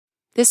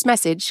This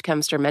message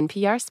comes from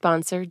NPR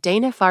sponsor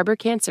Dana-Farber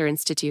Cancer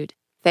Institute.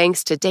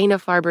 Thanks to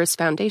Dana-Farber's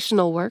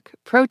foundational work,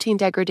 protein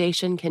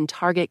degradation can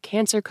target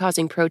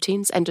cancer-causing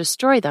proteins and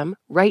destroy them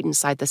right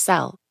inside the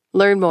cell.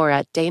 Learn more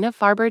at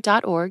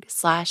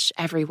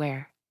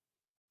danafarber.org/everywhere.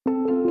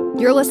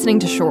 You're listening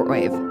to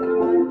Shortwave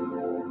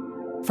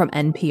from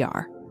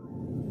NPR.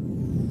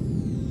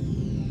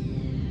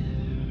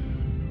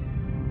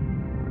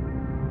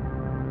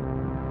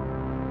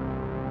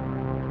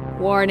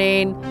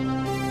 Warning.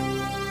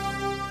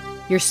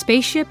 Your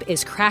spaceship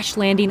is crash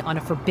landing on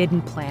a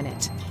forbidden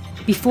planet.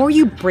 Before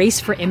you brace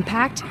for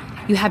impact,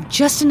 you have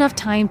just enough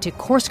time to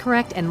course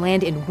correct and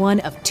land in one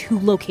of two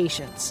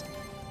locations: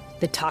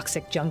 the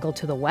toxic jungle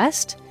to the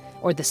west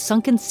or the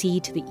sunken sea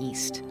to the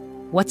east.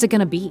 What's it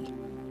gonna be?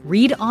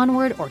 Read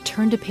onward or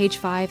turn to page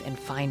 5 and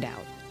find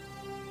out.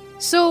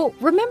 So,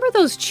 remember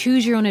those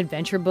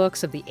choose-your-own-adventure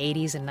books of the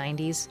 80s and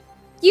 90s?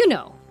 You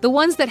know, the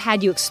ones that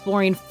had you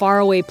exploring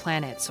faraway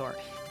planets or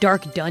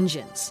dark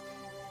dungeons.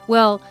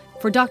 Well,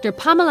 for Dr.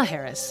 Pamela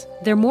Harris,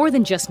 they're more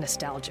than just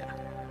nostalgia.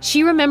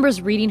 She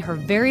remembers reading her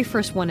very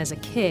first one as a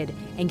kid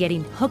and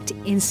getting hooked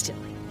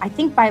instantly. I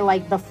think by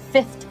like the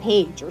 5th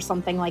page or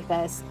something like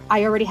this,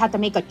 I already had to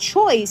make a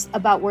choice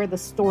about where the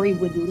story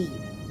would lead.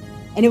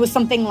 And it was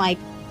something like,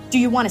 do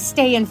you want to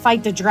stay and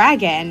fight the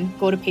dragon?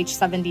 Go to page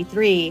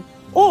 73.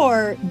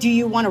 Or do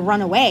you want to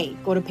run away?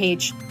 Go to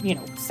page,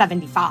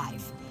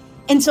 75.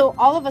 And so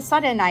all of a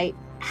sudden I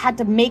had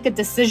to make a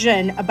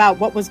decision about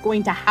what was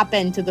going to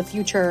happen to the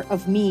future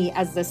of me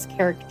as this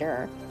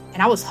character.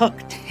 And I was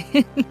hooked.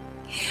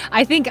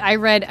 I think I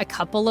read a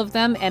couple of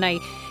them and I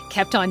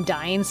kept on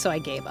dying, so I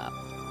gave up.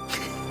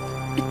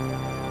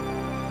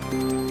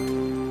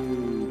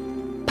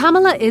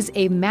 Pamela is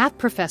a math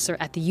professor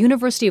at the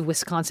University of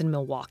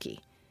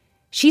Wisconsin-Milwaukee.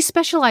 She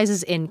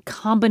specializes in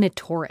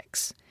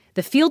combinatorics,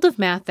 the field of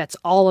math that's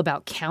all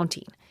about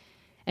counting.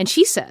 And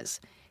she says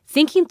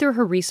thinking through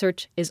her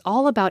research is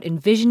all about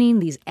envisioning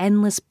these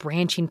endless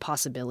branching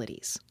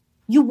possibilities.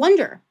 You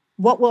wonder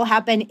what will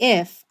happen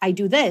if I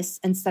do this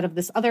instead of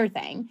this other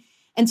thing.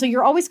 And so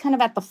you're always kind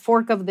of at the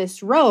fork of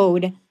this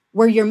road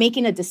where you're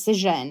making a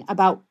decision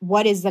about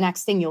what is the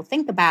next thing you'll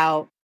think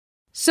about.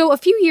 So a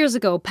few years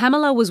ago,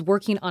 Pamela was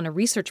working on a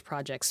research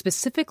project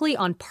specifically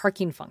on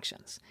parking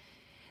functions.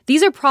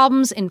 These are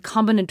problems in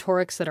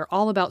combinatorics that are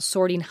all about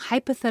sorting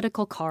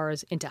hypothetical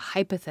cars into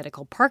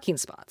hypothetical parking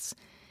spots.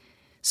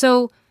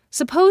 So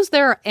suppose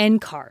there are n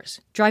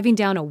cars driving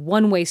down a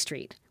one-way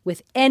street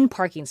with n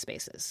parking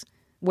spaces,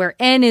 where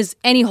n is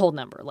any whole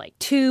number, like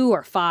 2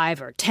 or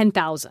 5 or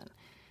 10,000.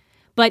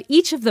 But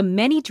each of the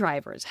many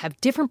drivers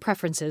have different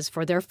preferences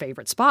for their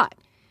favorite spot.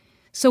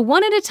 So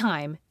one at a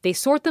time, they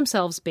sort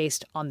themselves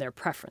based on their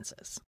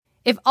preferences.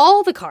 If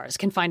all the cars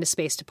can find a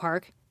space to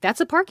park,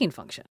 that's a parking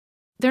function.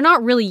 They're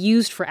not really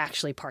used for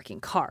actually parking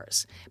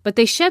cars, but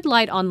they shed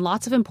light on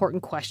lots of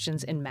important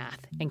questions in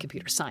math and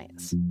computer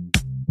science.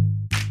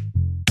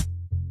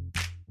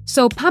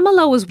 So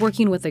Pamela was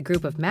working with a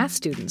group of math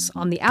students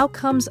on the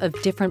outcomes of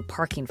different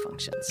parking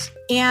functions.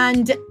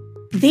 And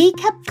they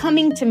kept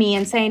coming to me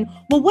and saying,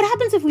 well, what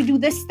happens if we do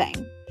this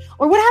thing?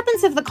 Or what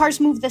happens if the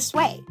cars move this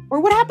way? Or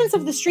what happens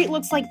if the street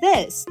looks like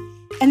this?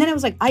 And then I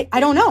was like, I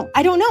don't know.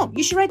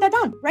 You should write that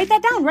down. Write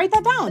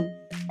that down.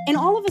 And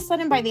all of a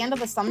sudden, by the end of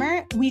the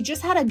summer, we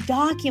just had a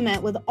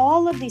document with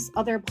all of these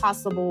other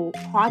possible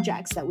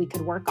projects that we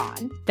could work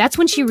on. That's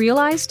when she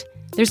realized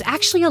there's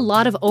actually a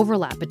lot of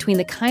overlap between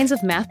the kinds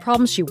of math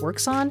problems she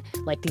works on,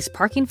 like these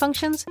parking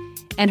functions,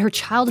 and her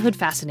childhood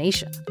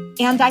fascination.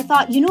 And I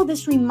thought,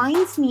 this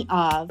reminds me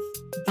of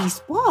these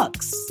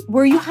books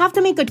where you have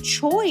to make a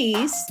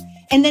choice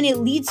and then it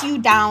leads you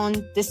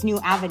down this new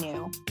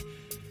avenue.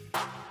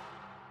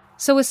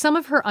 So with some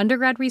of her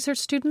undergrad research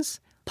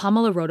students,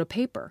 Pamela wrote a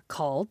paper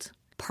called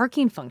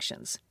Parking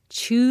Functions,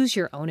 Choose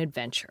Your Own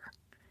Adventure.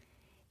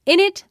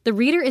 In it, the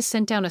reader is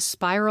sent down a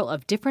spiral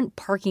of different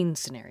parking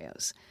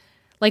scenarios.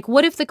 Like,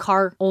 what if the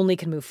car only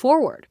can move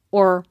forward,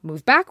 or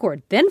move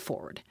backward, then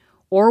forward?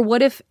 Or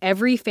what if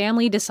every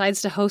family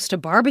decides to host a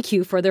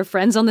barbecue for their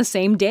friends on the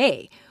same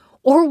day?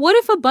 Or what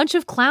if a bunch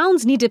of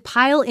clowns need to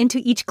pile into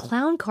each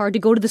clown car to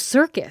go to the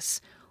circus?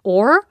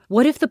 Or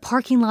what if the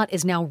parking lot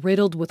is now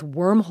riddled with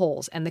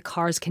wormholes and the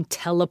cars can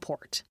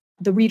teleport?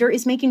 The reader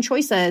is making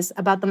choices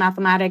about the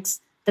mathematics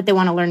that they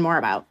want to learn more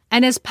about.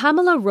 And as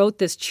Pamela wrote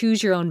this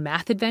Choose Your Own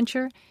Math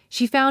adventure,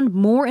 she found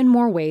more and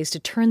more ways to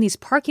turn these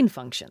parking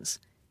functions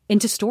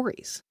into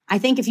stories. I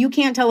think if you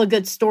can't tell a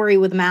good story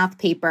with a math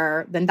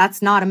paper, then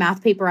that's not a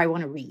math paper I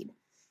want to read.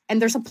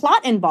 And there's a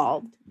plot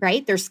involved,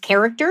 right? There's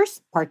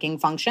characters, parking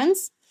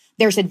functions.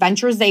 There's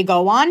adventures they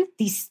go on,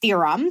 these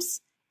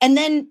theorems. And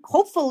then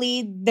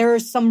hopefully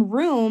there's some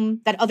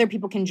room that other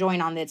people can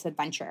join on this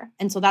adventure.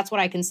 And so that's what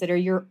I consider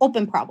your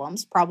open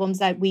problems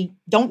that we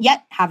don't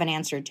yet have an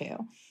answer to.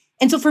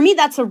 And so for me,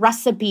 that's a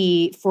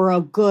recipe for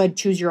a good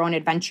choose your own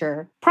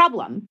adventure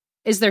problem.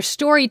 Is there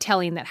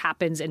storytelling that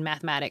happens in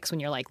mathematics when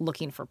you're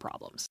looking for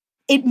problems?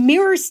 It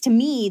mirrors to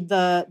me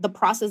the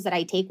process that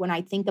I take when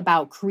I think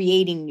about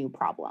creating new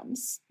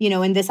problems,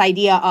 and this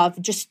idea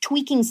of just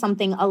tweaking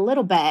something a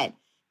little bit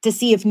to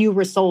see if new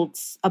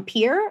results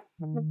appear.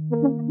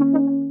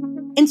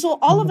 And so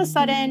all of a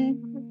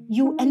sudden,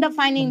 you end up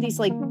finding these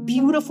like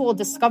beautiful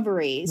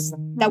discoveries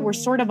that were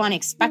sort of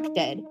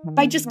unexpected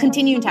by just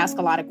continuing to ask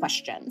a lot of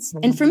questions.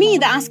 And for me,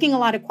 the asking a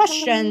lot of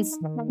questions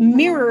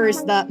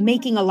mirrors the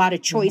making a lot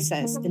of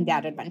choices in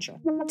that adventure.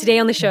 Today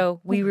on the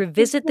show, we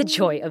revisit the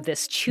joy of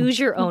this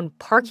choose-your-own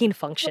parking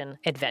function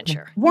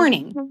adventure.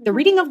 Warning, the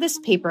reading of this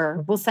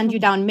paper will send you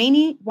down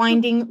many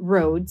winding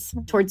roads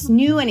towards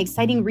new and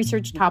exciting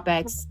research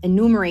topics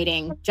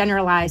enumerating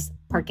generalized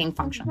parking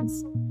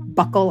functions.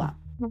 Buckle up.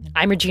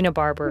 I'm Regina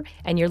Barber,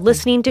 and you're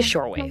listening to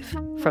Shortwave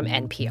from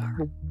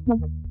NPR.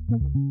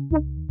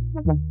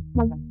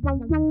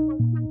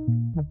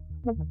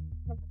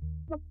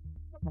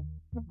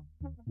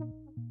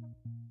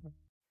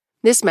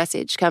 This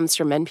message comes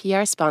from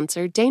NPR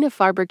sponsor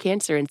Dana-Farber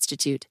Cancer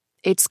Institute.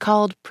 It's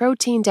called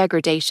protein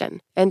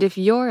degradation, and if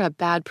you're a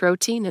bad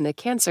protein in a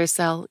cancer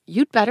cell,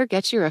 you'd better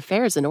get your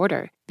affairs in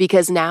order.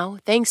 Because now,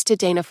 thanks to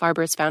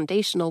Dana-Farber's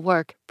foundational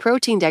work,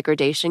 protein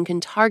degradation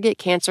can target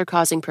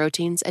cancer-causing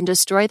proteins and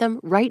destroy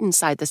them right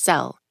inside the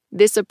cell.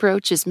 This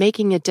approach is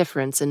making a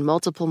difference in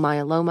multiple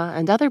myeloma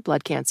and other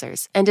blood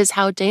cancers, and is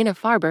how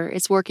Dana-Farber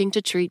is working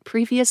to treat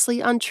previously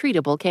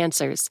untreatable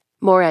cancers.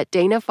 More at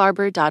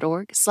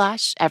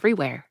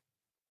danafarber.org/everywhere.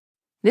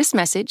 This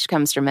message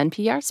comes from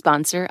NPR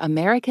sponsor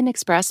American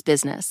Express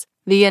Business.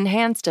 The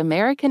enhanced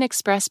American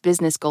Express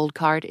Business Gold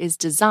Card is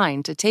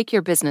designed to take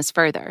your business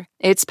further.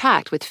 It's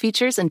packed with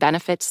features and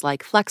benefits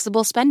like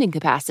flexible spending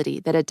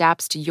capacity that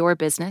adapts to your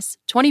business,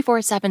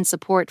 24/7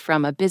 support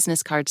from a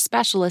business card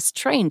specialist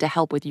trained to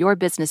help with your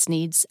business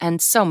needs,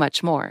 and so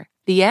much more.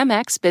 The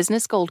Amex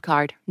Business Gold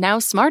Card, now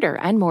smarter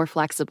and more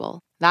flexible.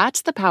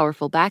 That's the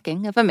powerful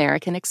backing of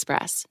American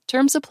Express.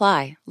 Terms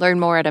apply. Learn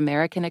more at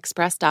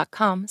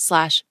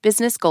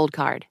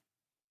americanexpress.com/businessgoldcard.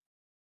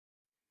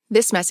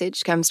 This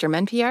message comes from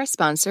NPR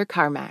sponsor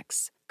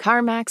CarMax.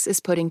 CarMax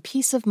is putting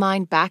peace of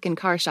mind back in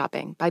car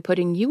shopping by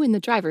putting you in the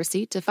driver's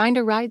seat to find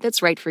a ride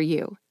that's right for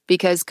you.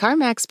 Because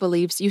CarMax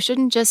believes you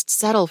shouldn't just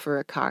settle for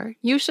a car,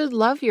 you should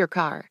love your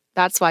car.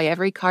 That's why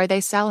every car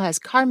they sell has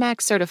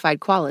CarMax certified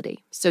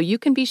quality, so you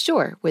can be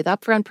sure with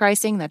upfront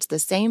pricing that's the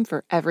same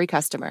for every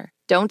customer.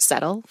 Don't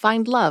settle,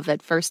 find love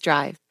at first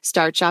drive.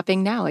 Start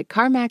shopping now at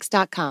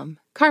CarMax.com.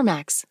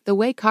 CarMax, the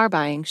way car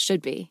buying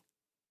should be.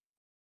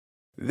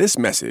 This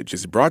message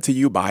is brought to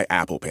you by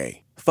Apple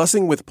Pay.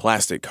 Fussing with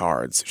plastic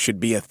cards should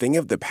be a thing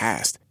of the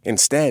past.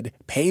 Instead,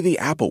 pay the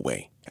Apple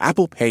way.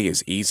 Apple Pay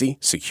is easy,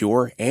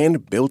 secure,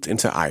 and built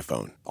into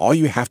iPhone. All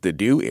you have to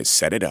do is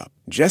set it up.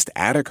 Just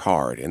add a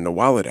card in the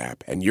Wallet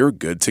app and you're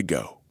good to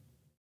go.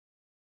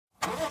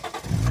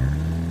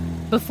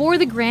 Before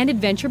the grand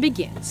adventure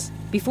begins,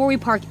 before we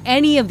park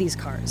any of these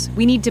cars,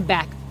 we need to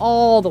back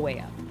all the way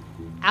up,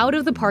 out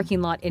of the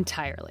parking lot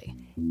entirely,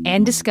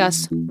 and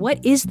discuss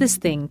what is this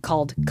thing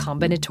called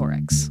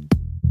combinatorics.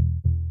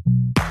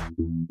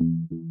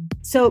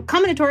 So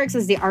combinatorics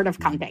is the art of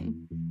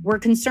counting. We're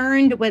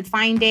concerned with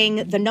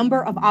finding the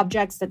number of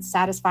objects that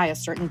satisfy a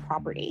certain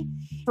property.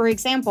 For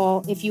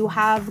example, if you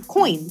have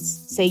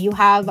coins, say you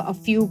have a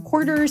few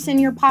quarters in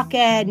your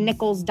pocket,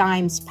 nickels,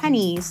 dimes,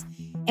 pennies,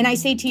 and I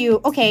say to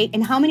you, okay,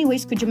 in how many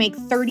ways could you make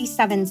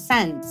 37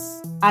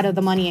 cents out of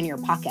the money in your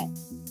pocket?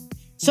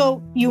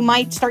 So you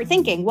might start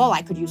thinking, well,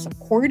 I could use a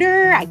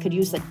quarter, I could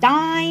use a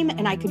dime,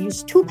 and I could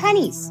use 2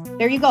 pennies.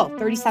 There you go,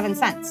 37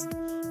 cents.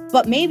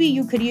 But maybe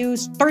you could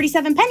use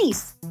 37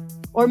 pennies.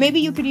 Or maybe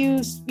you could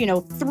use,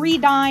 3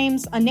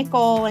 dimes, a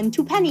nickel, and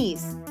 2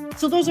 pennies.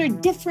 So those are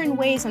different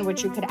ways in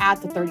which you could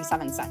add to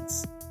 37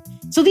 cents.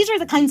 So these are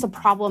the kinds of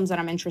problems that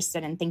I'm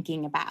interested in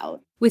thinking about.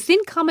 Within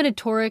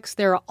combinatorics,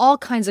 there are all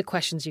kinds of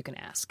questions you can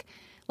ask,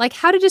 like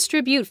how to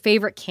distribute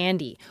favorite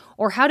candy,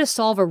 or how to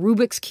solve a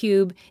Rubik's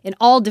Cube in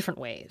all different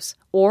ways,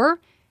 or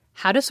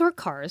how to sort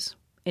cars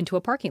into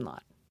a parking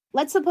lot.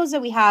 Let's suppose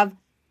that we have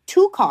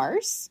 2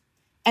 cars,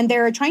 and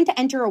they're trying to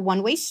enter a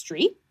one-way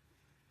street.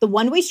 The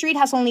one-way street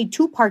has only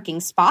 2 parking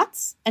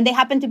spots, and they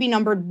happen to be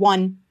numbered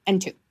 1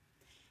 and 2.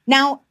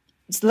 Now,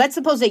 let's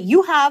suppose that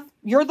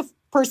you're the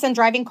person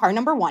driving car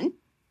number 1,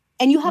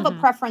 and you have a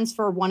preference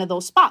for one of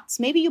those spots.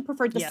 Maybe you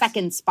prefer the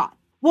second spot.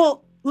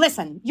 Well,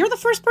 listen, you're the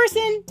first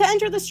person to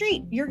enter the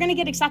street. You're going to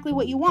get exactly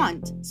what you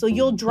want. So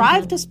you'll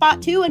drive to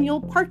spot 2 and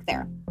you'll park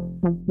there.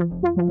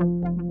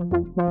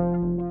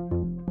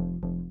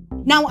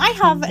 Now, I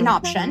have an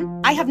option.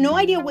 I have no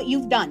idea what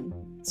you've done.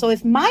 So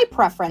if my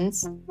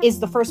preference is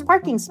the first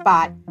parking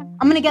spot,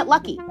 I'm going to get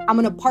lucky. I'm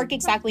going to park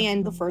exactly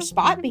in the first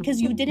spot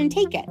because you didn't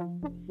take it.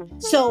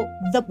 So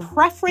the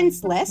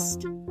preference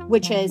list,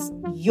 which is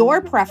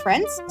your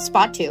preference,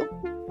 spot 2,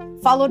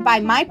 followed by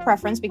my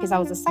preference because I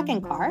was the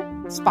second car,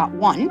 spot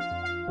 1.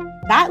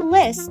 That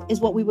list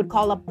is what we would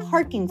call a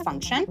parking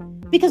function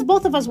because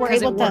both of us were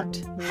able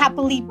to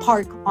happily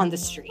park on the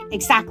street.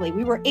 Exactly.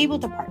 We were able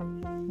to park.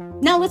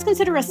 Now let's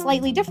consider a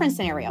slightly different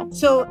scenario.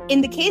 So in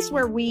the case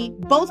where we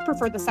both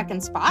prefer the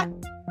second spot,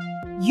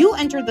 you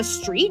enter the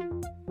street,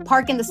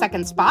 park in the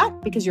second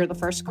spot because you're the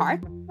first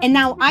car. And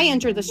now I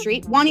enter the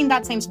street wanting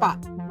that same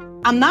spot.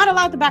 I'm not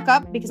allowed to back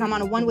up because I'm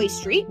on a one-way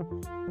street.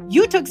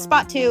 You took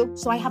spot 2,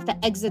 so I have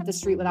to exit the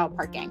street without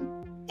parking.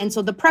 And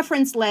so the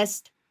preference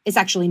list is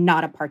actually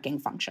not a parking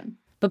function.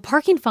 But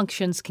parking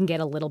functions can get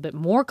a little bit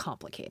more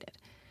complicated,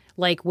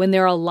 like when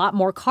there are a lot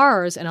more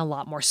cars and a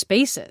lot more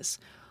spaces,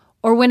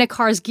 or when a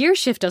car's gear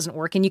shift doesn't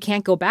work and you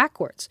can't go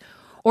backwards,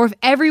 or if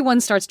everyone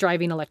starts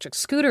driving electric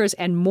scooters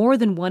and more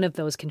than one of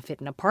those can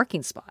fit in a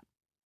parking spot.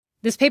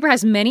 This paper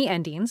has many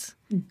endings,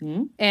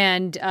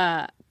 and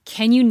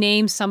can you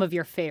name some of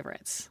your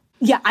favorites?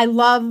 Yeah, I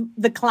love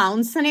the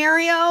clown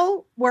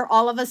scenario where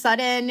all of a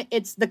sudden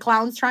it's the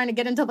clowns trying to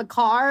get into the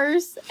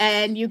cars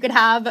and you could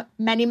have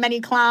many,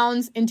 many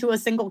clowns into a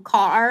single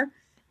car.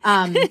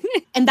 And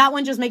that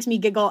one just makes me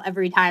giggle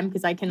every time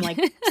because I can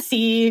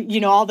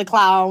see, all the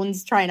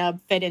clowns trying to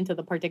fit into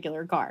the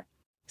particular car.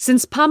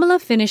 Since Pamela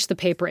finished the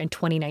paper in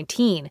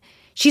 2019,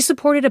 she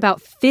supported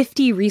about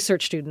 50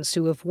 research students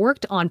who have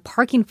worked on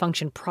parking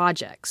function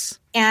projects.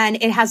 And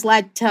it has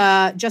led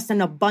to just an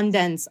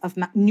abundance of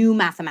new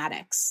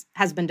mathematics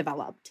has been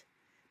developed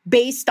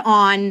based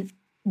on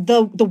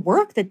the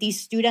work that these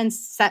students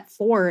set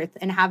forth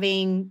and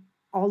having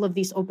all of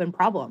these open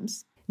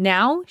problems.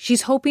 Now,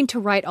 she's hoping to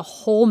write a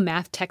whole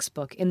math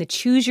textbook in the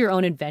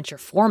choose-your-own-adventure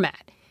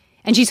format.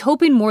 And she's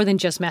hoping more than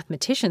just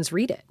mathematicians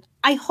read it.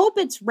 I hope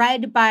it's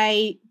read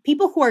by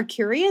people who are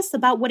curious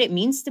about what it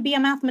means to be a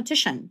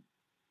mathematician.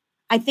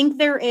 I think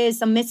there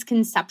is a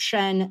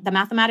misconception that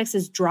mathematics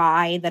is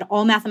dry, that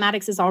all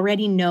mathematics is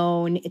already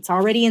known, it's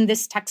already in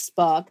this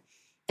textbook.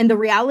 And the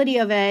reality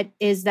of it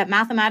is that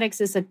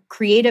mathematics is a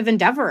creative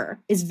endeavor,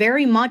 is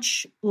very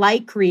much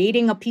like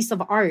creating a piece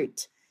of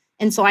art.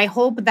 And so I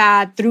hope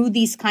that through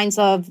these kinds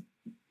of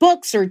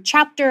books or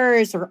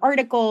chapters or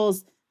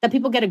articles, that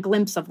people get a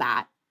glimpse of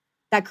that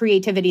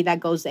creativity that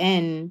goes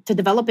in to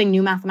developing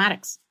new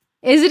mathematics.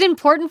 Is it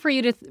important for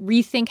you to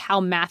rethink how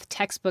math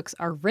textbooks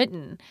are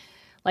written?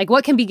 Like,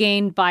 what can be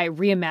gained by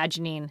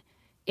reimagining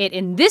it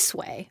in this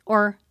way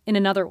or in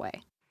another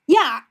way?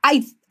 Yeah,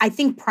 I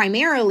think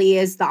primarily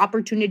is the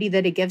opportunity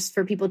that it gives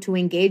for people to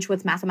engage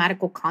with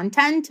mathematical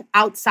content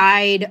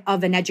outside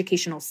of an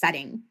educational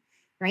setting,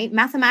 right?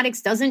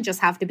 Mathematics doesn't just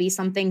have to be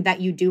something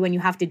that you do and you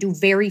have to do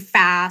very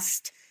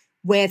fast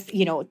with,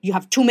 you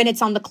have 2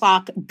 minutes on the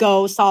clock,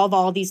 go solve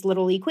all these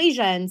little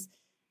equations.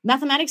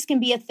 Mathematics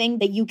can be a thing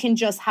that you can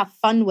just have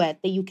fun with,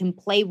 that you can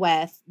play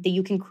with, that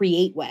you can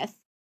create with.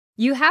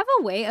 You have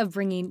a way of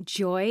bringing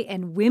joy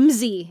and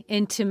whimsy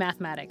into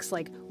mathematics.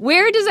 Like,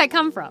 where does that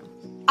come from?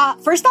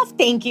 First off,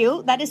 thank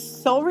you. That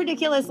is so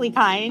ridiculously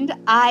kind.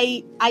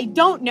 I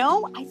don't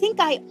know. I think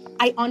I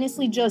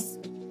honestly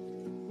just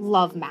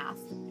love math.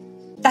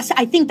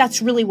 I think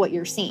that's really what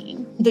you're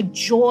seeing. The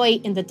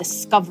joy in the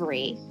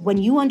discovery when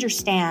you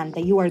understand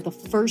that you are the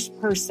first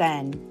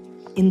person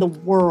in the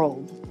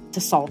world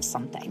to solve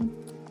something.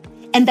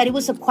 And that it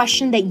was a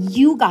question that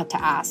you got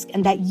to ask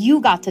and that you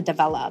got to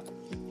develop.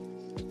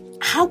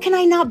 How can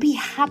I not be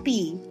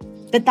happy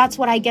that that's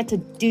what I get to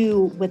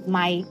do with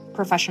my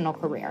professional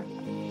career?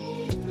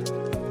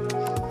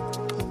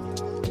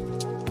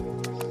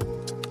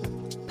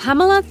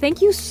 Pamela,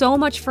 thank you so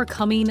much for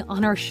coming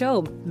on our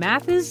show.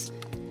 Math is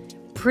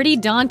pretty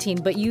daunting,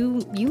 but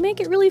you make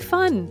it really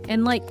fun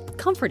and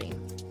comforting.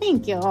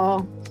 Thank you.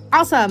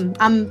 Awesome.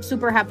 I'm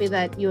super happy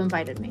that you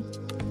invited me.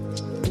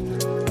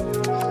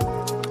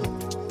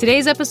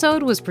 Today's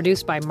episode was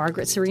produced by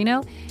Margaret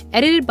Serino,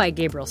 edited by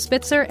Gabriel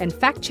Spitzer, and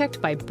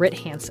fact-checked by Britt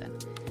Hansen.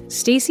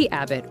 Stacey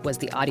Abbott was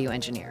the audio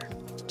engineer.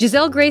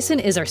 Giselle Grayson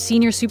is our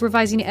senior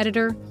supervising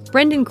editor.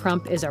 Brendan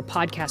Crump is our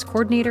podcast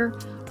coordinator.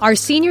 Our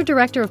senior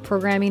director of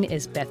programming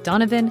is Beth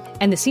Donovan,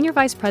 and the senior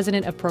vice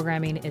president of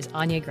programming is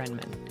Anya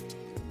Grenman.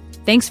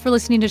 Thanks for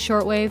listening to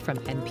Shortwave from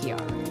NPR.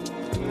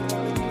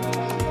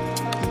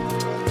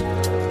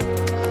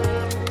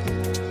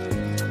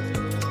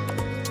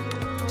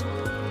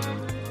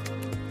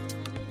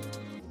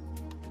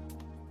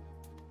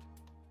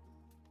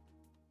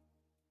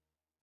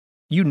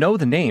 You know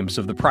the names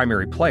of the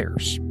primary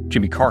players.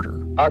 Jimmy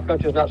Carter. Our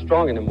country's not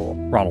strong anymore.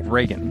 Ronald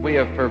Reagan. We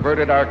have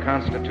perverted our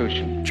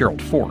Constitution. Gerald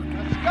Ford.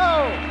 Let's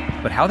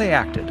go! But how they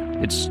acted,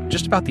 it's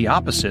just about the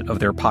opposite of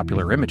their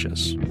popular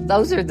images.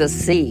 Those are the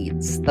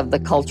seeds of the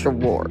culture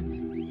war.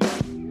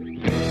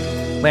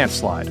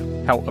 Landslide,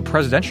 how a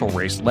presidential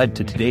race led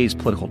to today's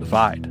political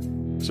divide.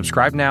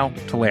 Subscribe now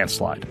to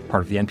Landslide,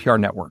 part of the NPR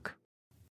network.